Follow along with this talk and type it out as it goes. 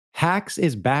Hacks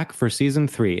is back for season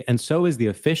 3, and so is the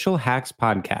official Hacks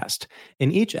podcast.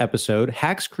 In each episode,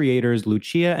 Hacks creators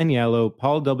Lucia Aniello,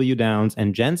 Paul W. Downs,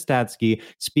 and Jen Statsky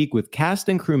speak with cast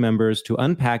and crew members to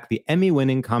unpack the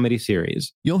Emmy-winning comedy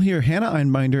series. You'll hear Hannah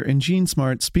Einbinder and Gene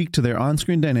Smart speak to their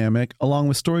on-screen dynamic, along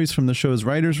with stories from the show's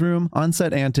writer's room,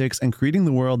 on-set antics, and creating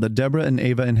the world that Deborah and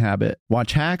Ava inhabit.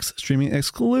 Watch Hacks, streaming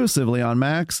exclusively on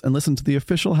Max, and listen to the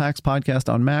official Hacks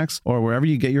podcast on Max or wherever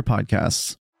you get your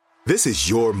podcasts. This is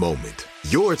your moment,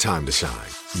 your time to shine,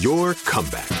 your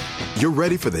comeback. You're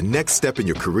ready for the next step in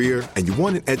your career, and you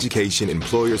want an education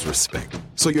employers respect.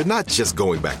 So you're not just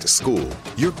going back to school,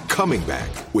 you're coming back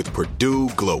with Purdue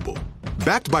Global.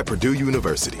 Backed by Purdue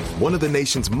University, one of the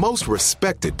nation's most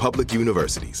respected public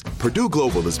universities, Purdue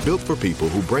Global is built for people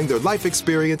who bring their life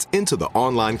experience into the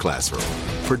online classroom.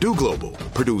 Purdue Global,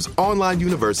 Purdue's online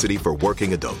university for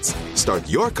working adults. Start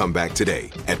your comeback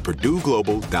today at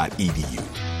purdueglobal.edu.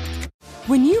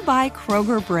 When you buy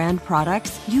Kroger brand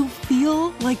products, you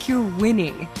feel like you're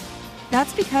winning.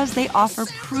 That's because they offer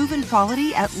proven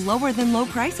quality at lower than low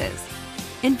prices.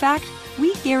 In fact,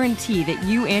 we guarantee that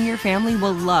you and your family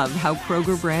will love how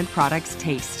Kroger brand products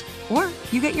taste, or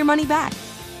you get your money back.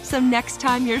 So next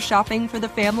time you're shopping for the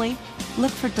family,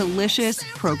 look for delicious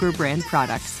Kroger brand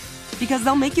products, because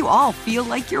they'll make you all feel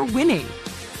like you're winning.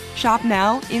 Shop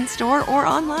now, in-store, or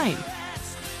online.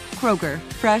 Kroger,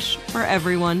 fresh for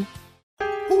everyone.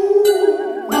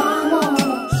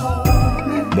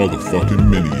 Motherfucking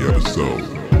mini episode.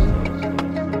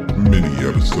 Mini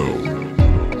episode.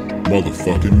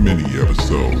 Motherfucking mini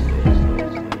episode.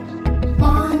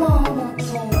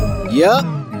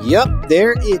 Yup,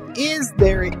 there it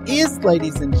is,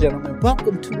 ladies and gentlemen.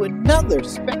 Welcome to another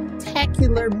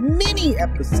spectacular mini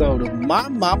episode of My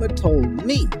Mama Told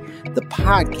Me, the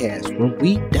podcast where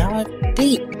we dive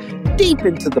deep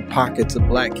into the pockets of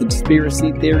black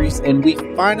conspiracy theories, and we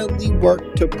finally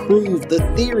work to prove the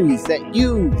theories that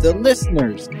you, the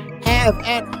listeners, have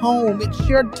at home. It's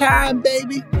your time,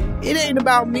 baby. It ain't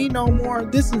about me no more.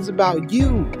 This is about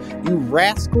you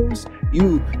rascals,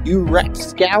 you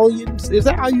rapscallions. Is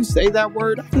that how you say that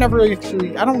word? I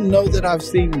don't know that I've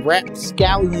seen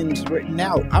rapscallions written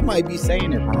out. I might be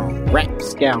saying it wrong.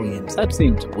 Rapscallions. That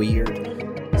seems weird.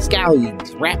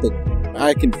 Scallions, rapid.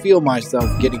 I can feel myself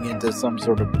getting into some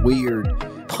sort of weird,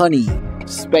 punny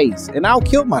space. And I'll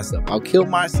kill myself. I'll kill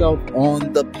myself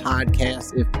on the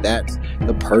podcast if that's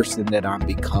the person that I'm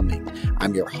becoming.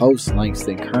 I'm your host,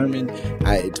 Langston Kerman.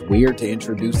 It's weird to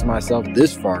introduce myself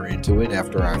this far into it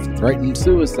after I've threatened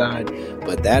suicide,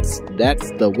 but that's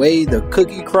the way the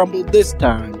cookie crumbled this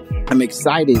time. I'm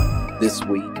excited this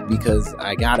week because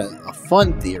I got a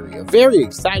fun theory, a very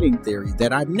exciting theory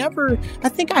that I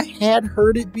think I had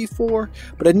heard it before,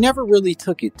 but I never really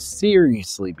took it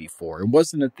seriously before. It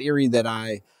wasn't a theory that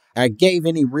I gave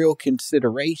any real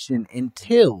consideration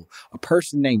until a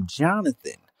person named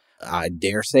Jonathan, I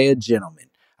dare say a gentleman.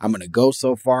 I'm going to go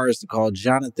so far as to call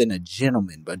Jonathan a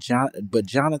gentleman, but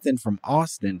Jonathan from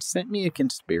Austin sent me a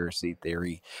conspiracy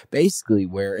theory, basically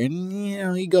where,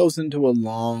 and he goes into a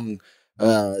long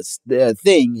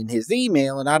thing in his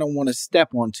email, and I don't want to step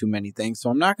on too many things, so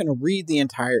I'm not going to read the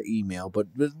entire email, but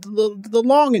the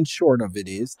long and short of it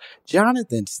is,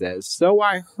 Jonathan says, so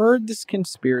I heard this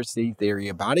conspiracy theory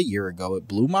about a year ago. It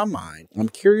blew my mind. I'm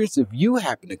curious if you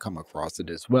happen to come across it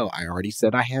as well. I already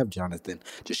said I have, Jonathan.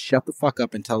 Just shut the fuck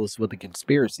up and tell us what the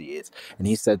conspiracy is. And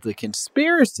he said the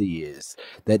conspiracy is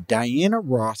that Diana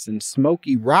Ross and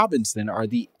Smokey Robinson are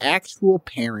the actual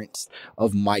parents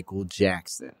of Michael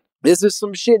Jackson. This is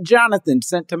some shit Jonathan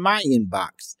sent to my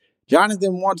inbox.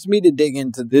 Jonathan wants me to dig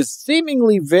into this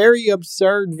seemingly very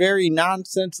absurd, very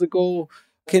nonsensical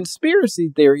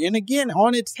conspiracy theory. And again,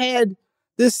 on its head,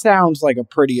 this sounds like a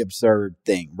pretty absurd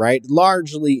thing, right?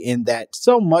 Largely in that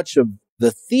so much of the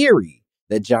theory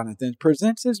that Jonathan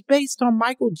presents is based on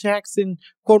Michael Jackson,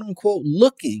 quote unquote,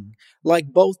 looking like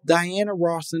both Diana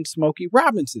Ross and Smokey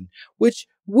Robinson, which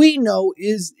we know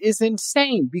is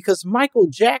insane because Michael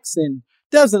Jackson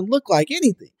doesn't look like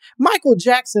anything. Michael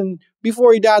Jackson,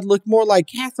 before he died, looked more like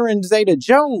Catherine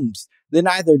Zeta-Jones than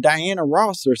either Diana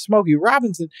Ross or Smokey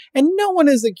Robinson. And no one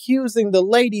is accusing the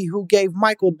lady who gave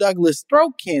Michael Douglas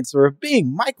throat cancer of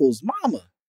being Michael's mama.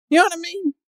 You know what I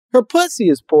mean? Her pussy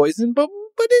is poisoned, but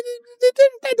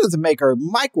that doesn't make her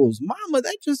Michael's mama.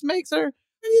 That just makes her,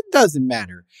 it doesn't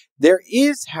matter. There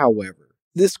is, however,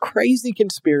 this crazy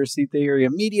conspiracy theory.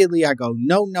 Immediately I go,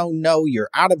 no, you're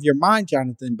out of your mind,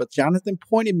 Jonathan. But Jonathan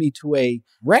pointed me to a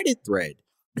Reddit thread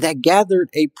that gathered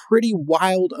a pretty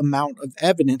wild amount of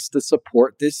evidence to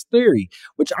support this theory,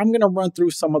 which I'm going to run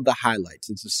through some of the highlights.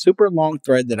 It's a super long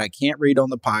thread that I can't read on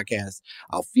the podcast.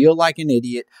 I'll feel like an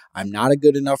idiot. I'm not a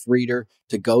good enough reader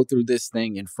to go through this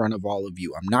thing in front of all of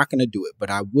you. I'm not going to do it, but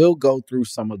I will go through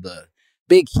some of the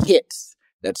big hits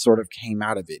that sort of came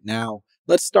out of it. Now,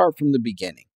 let's start from the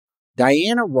beginning.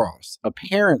 Diana Ross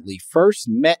apparently first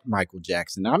met Michael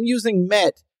Jackson. Now, I'm using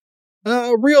met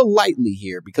real lightly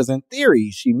here, because in theory,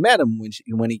 she met him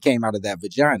when he came out of that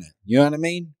vagina. You know what I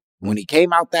mean? When he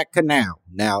came out that canal.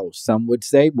 Now, some would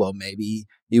say, well, maybe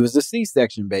he was a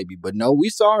C-section baby, but no, we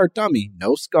saw her tummy,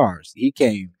 no scars. He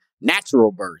came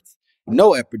natural birth,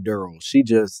 no epidural. She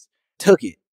just took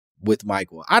it with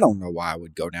Michael. I don't know why I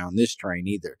would go down this train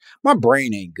either. My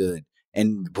brain ain't good.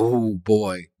 And oh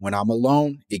boy, when I'm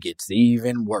alone, it gets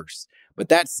even worse. But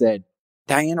that said,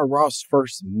 Diana Ross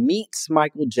first meets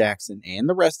Michael Jackson and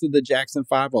the rest of the Jackson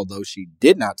 5, although she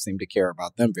did not seem to care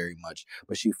about them very much.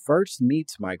 But she first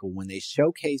meets Michael when they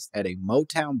showcased at a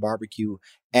Motown barbecue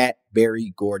at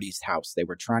Berry Gordy's house. They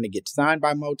were trying to get signed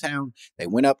by Motown. They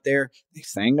went up there. They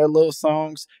sang their little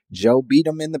songs. Joe beat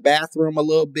them in the bathroom a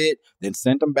little bit, then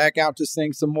sent them back out to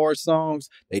sing some more songs.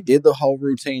 They did the whole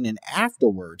routine. And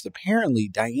afterwards, apparently,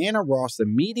 Diana Ross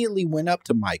immediately went up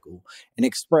to Michael and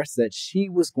expressed that she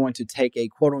was going to take a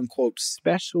quote unquote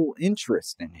special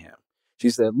interest in him. She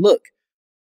said, look,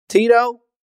 Tito,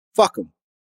 fuck him.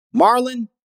 Marlon,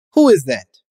 who is that?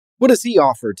 What does he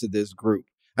offer to this group?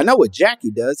 I know what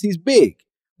Jackie does. He's big.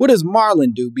 What does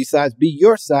Marlon do besides be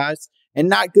your size and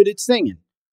not good at singing?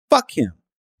 Fuck him.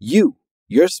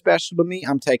 You're special to me.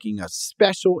 I'm taking a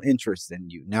special interest in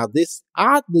you. Now, this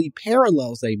oddly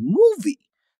parallels a movie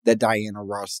that Diana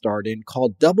Ross starred in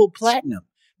called Double Platinum.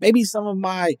 Maybe some of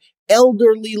my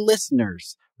elderly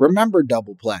listeners remember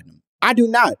Double Platinum. I do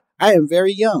not. I am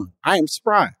very young. I am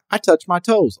spry. I touch my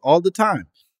toes all the time.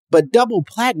 But Double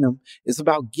Platinum is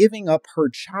about giving up her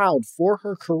child for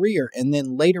her career and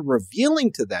then later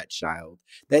revealing to that child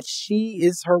that she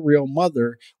is her real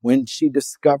mother when she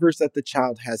discovers that the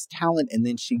child has talent, and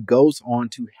then she goes on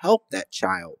to help that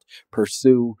child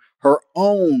pursue her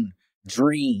own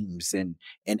dreams and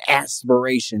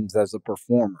aspirations as a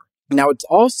performer. Now, it's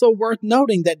also worth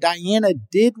noting that Diana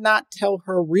did not tell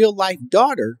her real life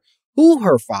daughter who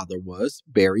her father was,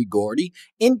 Berry Gordy,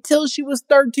 until she was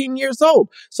 13 years old.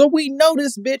 So we know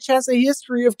this bitch has a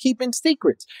history of keeping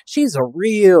secrets. She's a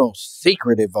real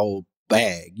secretive old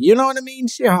bag. You know what I mean?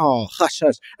 Hush,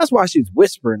 hush. That's why she's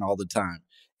whispering all the time.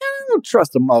 I don't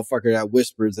trust a motherfucker that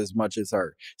whispers as much as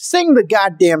her. Sing the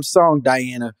goddamn song,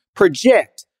 Diana.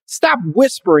 Project. Stop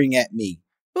whispering at me.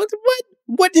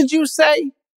 What did you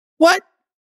say? What?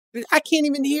 I can't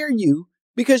even hear you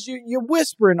because you're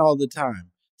whispering all the time.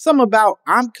 Something about,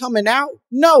 I'm coming out?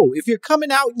 No, if you're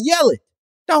coming out, yell it.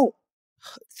 Don't.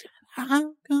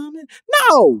 I'm coming.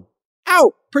 No.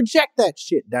 Out. Project that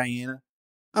shit, Diana.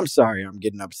 I'm sorry I'm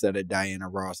getting upset at Diana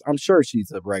Ross. I'm sure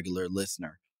she's a regular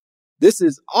listener. This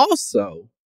is also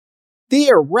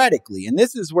theoretically, and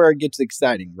this is where it gets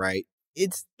exciting, right?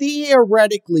 It's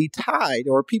theoretically tied,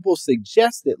 or people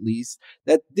suggest at least,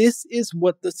 that this is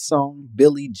what the song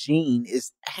Billie Jean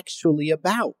is actually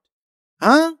about.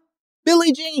 Huh?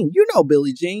 Billie Jean, you know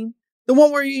Billie Jean, the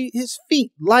one where his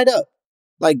feet light up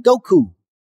like Goku.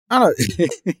 I don't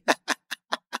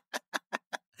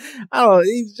know,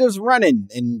 he's just running,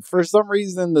 and for some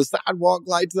reason the sidewalk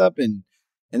lights up, and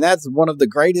that's one of the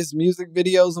greatest music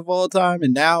videos of all time.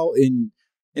 And now in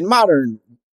modern,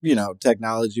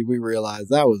 technology, we realize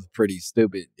that was pretty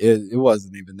stupid. It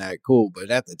wasn't even that cool, but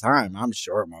at the time, I'm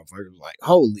sure motherfucker was like,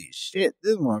 holy shit,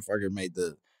 this motherfucker made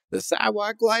the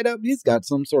sidewalk light up. He's got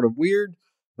some sort of weird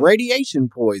radiation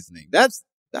poisoning. That's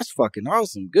fucking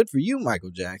awesome. Good for you, Michael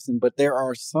Jackson. But there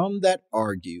are some that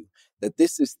argue that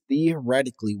this is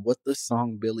theoretically what the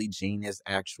song Billie Jean is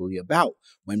actually about.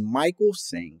 When Michael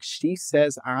sings, she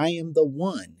says, I am the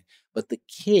one, but the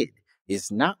kid is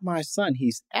not my son.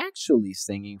 He's actually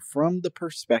singing from the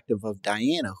perspective of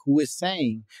Diana, who is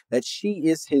saying that she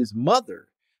is his mother,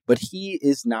 but he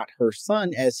is not her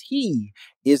son, as he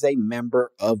is a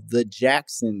member of the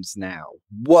Jacksons now.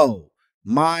 Whoa,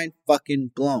 mind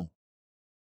fucking blown.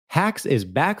 Hacks is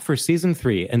back for season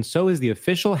 3, and so is the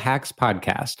official Hacks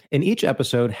podcast. In each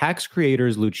episode, Hacks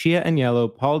creators Lucia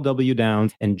Aniello, Paul W.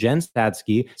 Downs, and Jen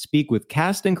Statsky speak with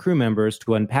cast and crew members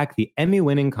to unpack the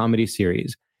Emmy-winning comedy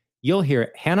series. You'll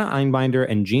hear Hannah Einbinder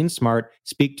and Jean Smart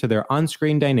speak to their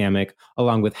on-screen dynamic,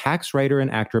 along with Hacks writer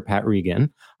and actor Pat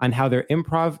Regan, on how their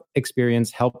improv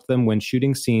experience helped them when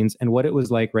shooting scenes and what it was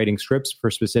like writing scripts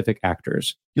for specific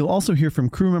actors. You'll also hear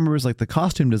from crew members like the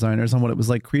costume designers on what it was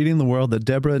like creating the world that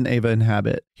Deborah and Ava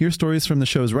inhabit. Hear stories from the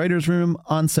show's writer's room,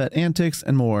 on-set antics,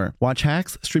 and more. Watch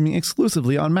Hacks streaming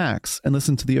exclusively on Max, and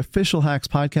listen to the official Hacks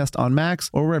podcast on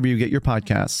Max or wherever you get your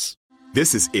podcasts.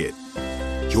 This is it.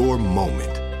 Your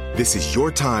moment. This is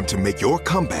your time to make your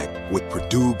comeback with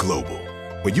Purdue Global.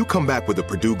 When you come back with a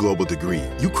Purdue Global degree,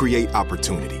 you create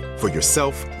opportunity for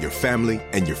yourself, your family,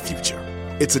 and your future.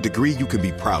 It's a degree you can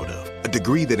be proud of, a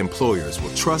degree that employers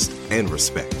will trust and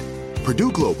respect.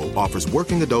 Purdue Global offers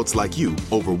working adults like you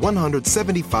over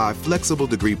 175 flexible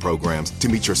degree programs to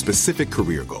meet your specific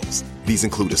career goals. These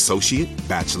include associate,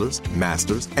 bachelor's,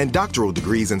 master's, and doctoral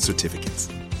degrees and certificates.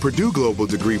 Purdue Global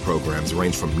degree programs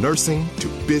range from nursing to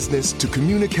business to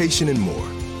communication and more.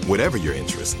 Whatever your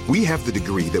interest, we have the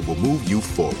degree that will move you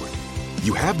forward.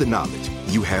 You have the knowledge,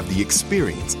 you have the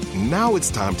experience. Now it's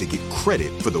time to get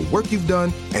credit for the work you've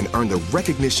done and earn the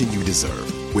recognition you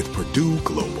deserve with Purdue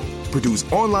Global,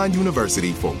 Purdue's online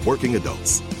university for working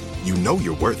adults. You know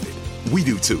you're worth it. We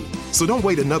do too. So don't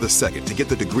wait another second to get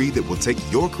the degree that will take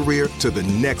your career to the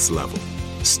next level.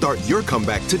 Start your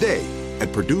comeback today at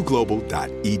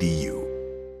purdueglobal.edu.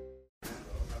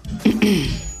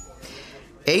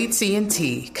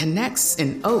 AT&T connects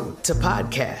an ode to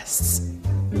podcasts.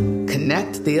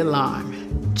 Connect the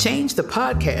alarm. Change the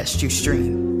podcast you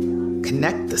stream.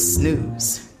 Connect the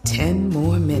snooze. 10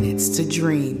 more minutes to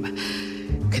dream.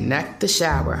 Connect the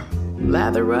shower.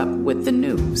 Lather up with the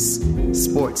news.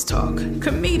 Sports talk,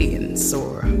 comedians,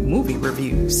 or movie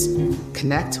reviews.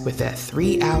 Connect with that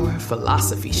 3-hour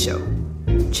philosophy show.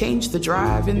 Change the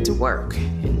drive into work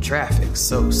in traffic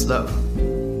so slow.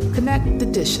 Connect the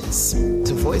dishes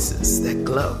to voices that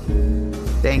glow.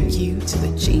 Thank you to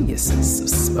the geniuses of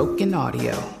spoken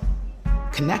audio.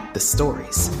 Connect the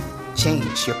stories.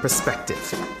 Change your perspective.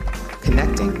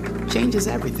 Connecting changes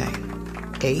everything.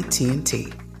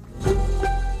 AT&T.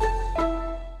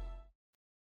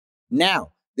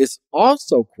 Now, this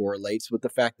also correlates with the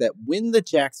fact that when the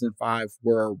Jackson 5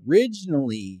 were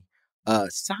originally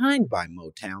signed by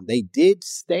Motown, they did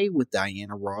stay with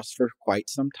Diana Ross for quite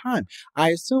some time. I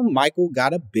assume Michael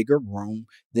got a bigger room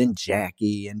than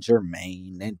Jackie and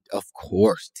Jermaine and, of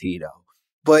course, Tito.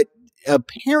 But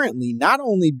apparently, not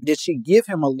only did she give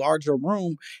him a larger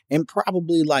room and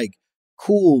probably like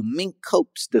cool mink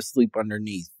coats to sleep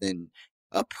underneath and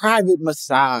a private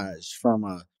massage from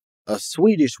a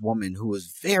Swedish woman who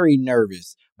was very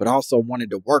nervous, but also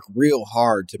wanted to work real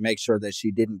hard to make sure that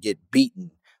she didn't get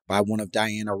beaten by one of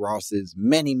Diana Ross's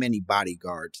many, many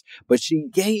bodyguards. But she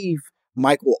gave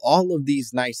Michael all of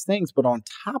these nice things. But on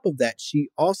top of that, she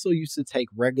also used to take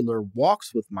regular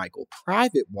walks with Michael,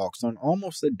 private walks on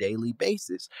almost a daily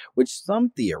basis, which some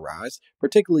theorize,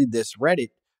 particularly this Reddit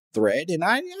thread. And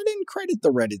I didn't credit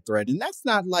the Reddit thread, and that's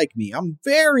not like me. I'm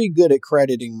very good at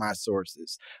crediting my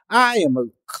sources. I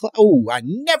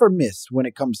never miss when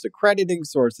it comes to crediting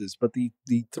sources. But the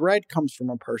thread comes from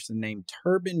a person named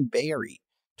Turban Berry,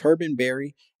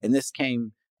 and this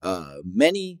came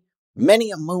many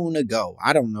a moon ago.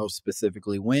 I don't know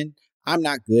specifically when. I'm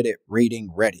not good at reading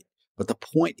Reddit. But the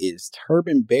point is,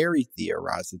 Turban Berry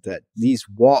theorizes that these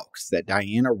walks that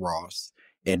Diana Ross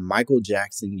and Michael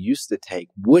Jackson used to take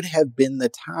would have been the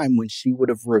time when she would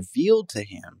have revealed to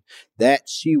him that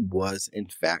she was, in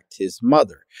fact, his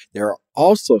mother. There are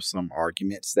also some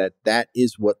arguments that that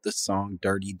is what the song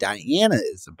Dirty Diana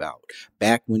is about.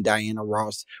 Back when Diana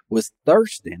Ross was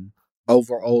thirsting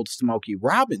over old Smokey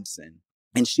Robinson,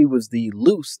 and she was the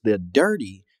loose, the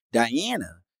dirty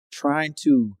Diana trying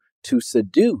to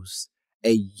seduce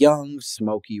a young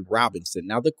Smokey Robinson.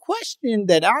 Now, the question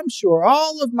that I'm sure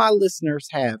all of my listeners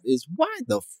have is, why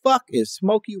the fuck is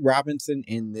Smokey Robinson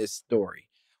in this story?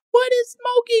 What is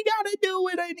Smokey got to do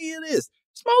with any of this?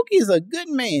 Smokey's a good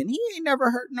man. He ain't never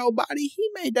hurt nobody. He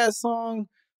made that song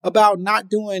about not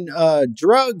doing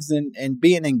drugs and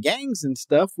being in gangs and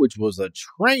stuff, which was a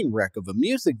train wreck of a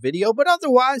music video. But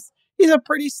otherwise, he's a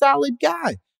pretty solid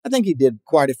guy. I think he did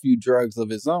quite a few drugs of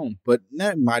his own, but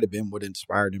that might have been what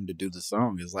inspired him to do the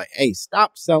song. It's like, hey,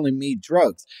 stop selling me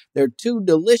drugs. They're too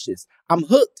delicious. I'm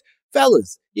hooked.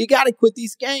 Fellas, you got to quit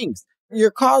these gangs. You're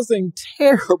causing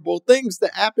terrible things to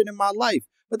happen in my life.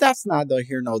 But that's neither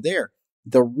here nor there.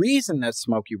 The reason that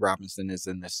Smokey Robinson is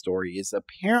in this story is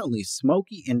apparently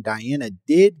Smokey and Diana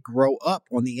did grow up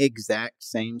on the exact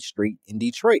same street in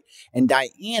Detroit. And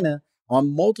Diana,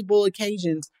 on multiple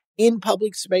occasions, in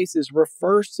public spaces,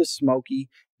 refers to Smokey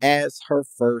as her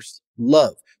first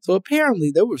love. So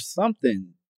apparently there was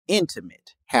something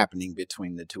intimate happening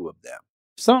between the two of them.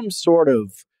 Some sort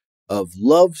of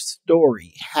love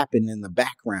story happened in the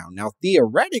background. Now,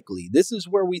 theoretically, this is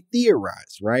where we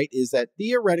theorize, right? Is that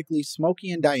theoretically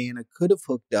Smokey and Diana could have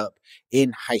hooked up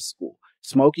in high school.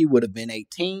 Smokey would have been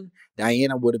 18.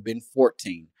 Diana would have been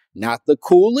 14. Not the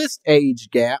coolest age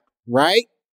gap, right?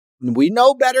 We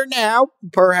know better now,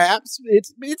 perhaps.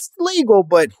 It's legal,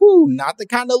 but not the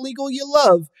kind of legal you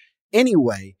love.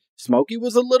 Anyway, Smokey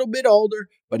was a little bit older,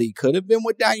 but he could have been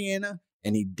with Diana,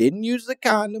 and he didn't use the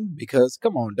condom because,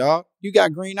 come on, dog, you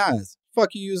got green eyes.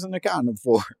 Fuck you using a condom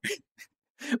for?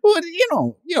 Well, you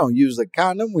don't use a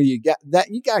condom when you got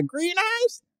that. You got green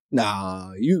eyes?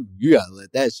 Nah, you gotta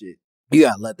let that shit. You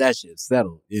gotta let that shit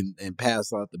settle and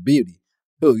pass out the beauty.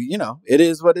 It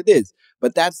is what it is.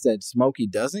 But that said, Smokey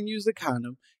doesn't use a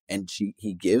condom, and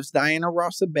he gives Diana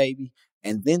Ross a baby,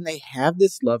 and then they have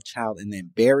this love child, and then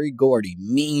Berry Gordy,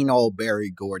 mean old Berry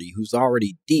Gordy, who's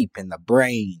already deep in the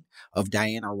brain of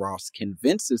Diana Ross,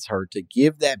 convinces her to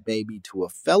give that baby to a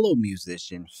fellow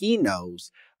musician he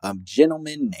knows, a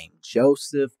gentleman named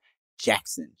Joseph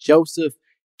Jackson. Joseph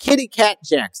Kitty Cat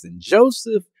Jackson.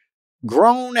 Joseph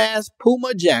grown-ass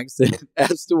Puma Jackson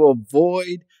has to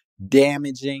avoid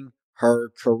damaging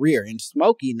her career. And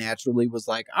Smokey naturally was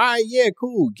like, all right, yeah,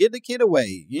 cool, get the kid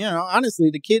away. Honestly,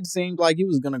 the kid seemed like he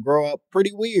was going to grow up pretty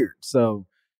weird. So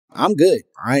I'm good.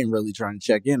 I ain't really trying to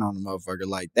check in on a motherfucker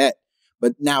like that.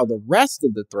 But now the rest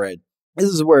of the thread, this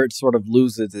is where it sort of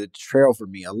loses its trail for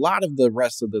me. A lot of the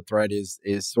rest of the thread is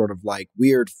sort of like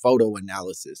weird photo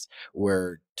analysis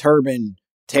where Turban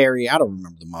Terry, I don't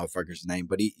remember the motherfucker's name,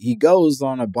 but he goes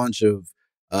on a bunch of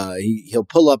he'll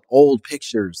pull up old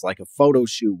pictures, like a photo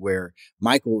shoot where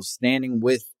Michael's standing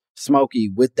with Smokey,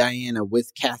 with Diana,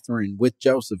 with Catherine, with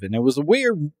Joseph. And it was a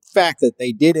weird fact that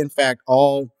they did, in fact,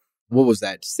 all, 5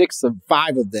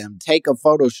 of them take a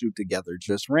photo shoot together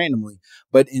just randomly.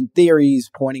 But in theory, he's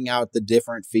pointing out the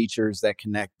different features that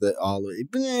connect all of it.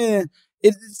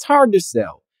 It's hard to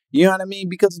sell. You know what I mean?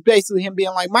 Because it's basically him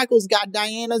being like, Michael's got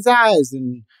Diana's eyes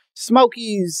and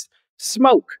Smokey's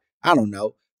smoke. I don't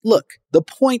know. Look, the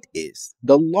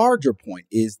larger point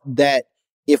is that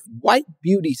if white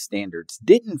beauty standards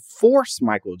didn't force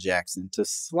Michael Jackson to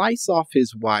slice off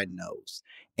his wide nose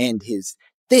and his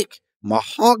thick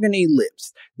mahogany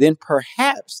lips, then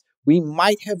perhaps we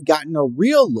might have gotten a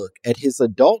real look at his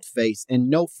adult face and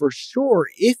know for sure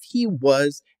if he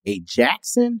was a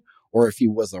Jackson or if he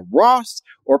was a Ross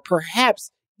or perhaps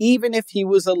even if he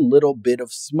was a little bit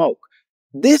of Smoke.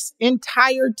 This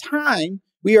entire time,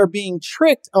 we are being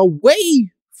tricked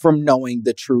away from knowing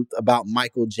the truth about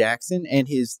Michael Jackson and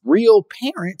his real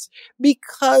parents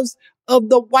because of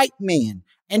the white man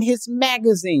and his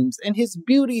magazines and his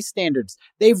beauty standards.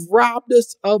 They've robbed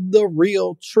us of the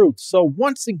real truth. So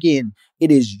once again,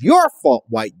 it is your fault,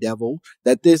 white devil,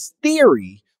 that this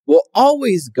theory will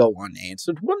always go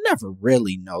unanswered. We'll never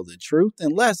really know the truth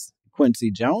unless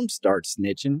Quincy Jones starts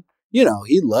snitching.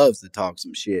 He loves to talk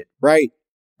some shit, right?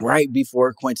 Right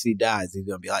before Quincy dies, he's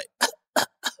going to be like,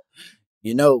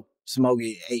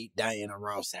 Smokey ate Diana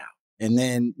Ross out. And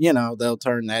then, they'll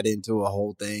turn that into a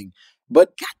whole thing.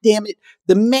 But goddamn it,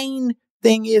 the main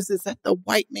thing is that the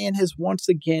white man has once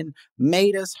again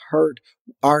made us hurt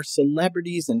our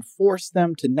celebrities and forced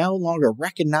them to no longer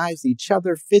recognize each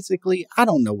other physically. I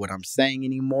don't know what I'm saying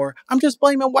anymore. I'm just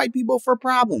blaming white people for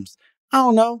problems. I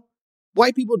don't know.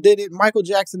 White people did it. Michael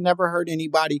Jackson never hurt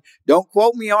anybody. Don't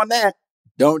quote me on that.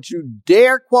 Don't you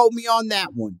dare quote me on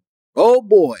that one. Oh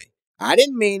boy, I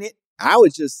didn't mean it. I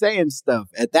was just saying stuff.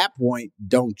 At that point,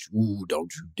 don't you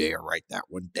dare write that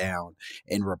one down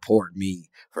and report me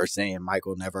for saying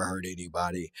Michael never hurt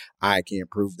anybody. I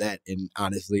can't prove that. And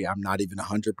honestly, I'm not even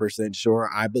 100% sure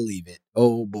I believe it.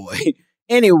 Oh boy.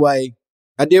 Anyway,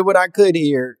 I did what I could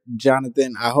here,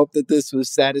 Jonathan. I hope that this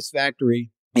was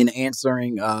satisfactory in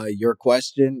answering your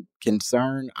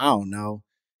concern. I don't know.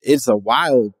 It's a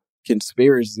wild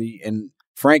conspiracy, and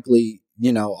frankly,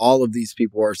 all of these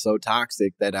people are so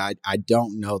toxic that I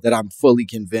don't know that I'm fully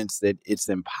convinced that it's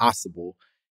impossible.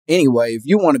 Anyway, if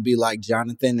you want to be like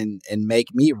Jonathan and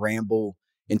make me ramble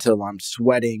until I'm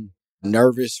sweating,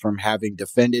 nervous from having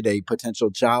defended a potential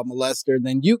child molester,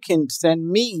 then you can send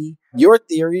me your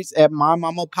theories at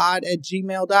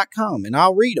mymamapod@gmail.com and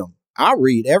I'll read them. I'll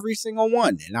read every single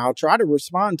one and I'll try to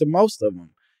respond to most of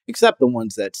them, except the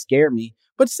ones that scare me.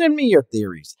 But send me your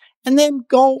theories and then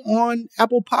go on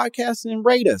Apple Podcasts and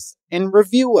rate us and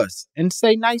review us and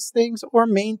say nice things or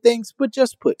mean things, but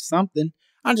just put something.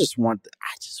 I just want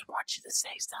you to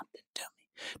say something to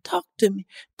me.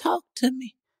 Talk to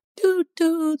me.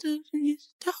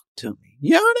 talk to me.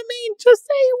 You know what I mean? Just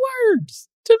say words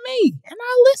to me and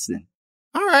I'll listen.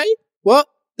 All right. Well,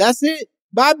 that's it.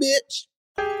 Bye, bitch.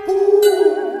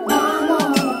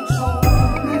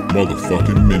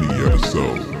 Motherfucking mini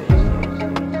episode.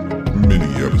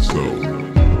 Mini episode.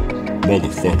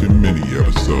 Motherfucking mini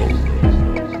episode.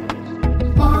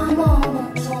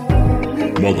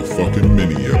 Motherfucking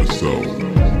mini episode.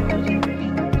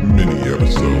 Mini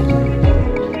episode.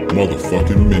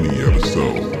 Motherfucking mini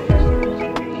episode.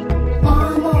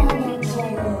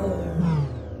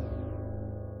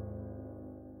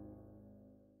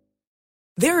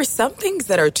 There are some things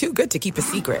that are too good to keep a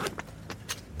secret.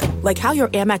 Like how your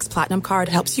Amex Platinum card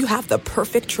helps you have the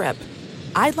perfect trip.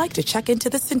 I'd like to check into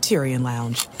the Centurion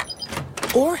Lounge.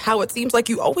 Or how it seems like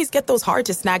you always get those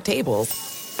hard-to-snag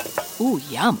tables. Ooh,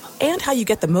 yum. And how you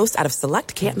get the most out of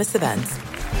select can't-miss events.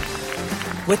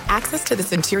 With access to the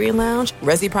Centurion Lounge,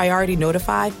 Resi Priority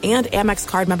Notified, and Amex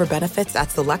card member benefits at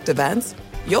select events,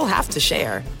 you'll have to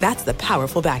share. That's the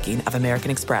powerful backing of American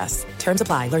Express. Terms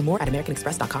apply. Learn more at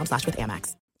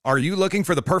americanexpress.com/withAmex. Are you looking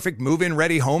for the perfect move-in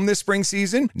ready home this spring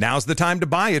season? Now's the time to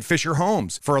buy at Fisher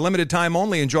Homes. For a limited time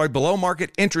only, enjoy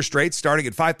below-market interest rates starting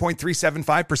at 5.375%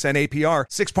 APR,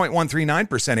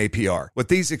 6.139% APR. With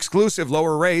these exclusive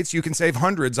lower rates, you can save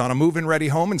hundreds on a move-in ready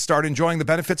home and start enjoying the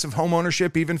benefits of home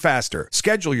ownership even faster.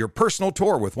 Schedule your personal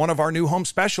tour with one of our new home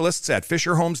specialists at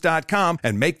FisherHomes.com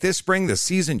and make this spring the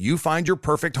season you find your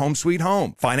perfect home sweet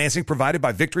home. Financing provided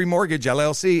by Victory Mortgage,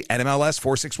 LLC, NMLS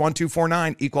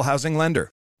 461249, Equal Housing Lender.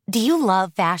 Do you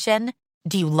love fashion?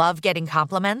 Do you love getting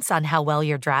compliments on how well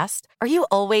you're dressed? Are you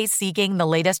always seeking the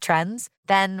latest trends?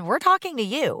 Then we're talking to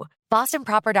you.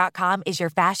 BostonProper.com is your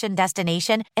fashion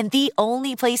destination and the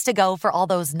only place to go for all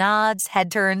those nods,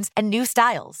 head turns, and new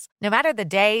styles. No matter the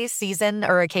day, season,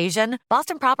 or occasion,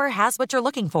 Boston Proper has what you're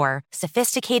looking for.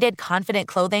 Sophisticated, confident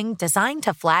clothing designed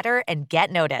to flatter and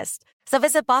get noticed. So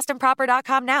visit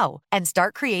BostonProper.com now and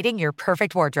start creating your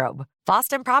perfect wardrobe.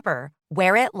 Boston Proper.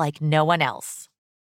 Wear it like no one else.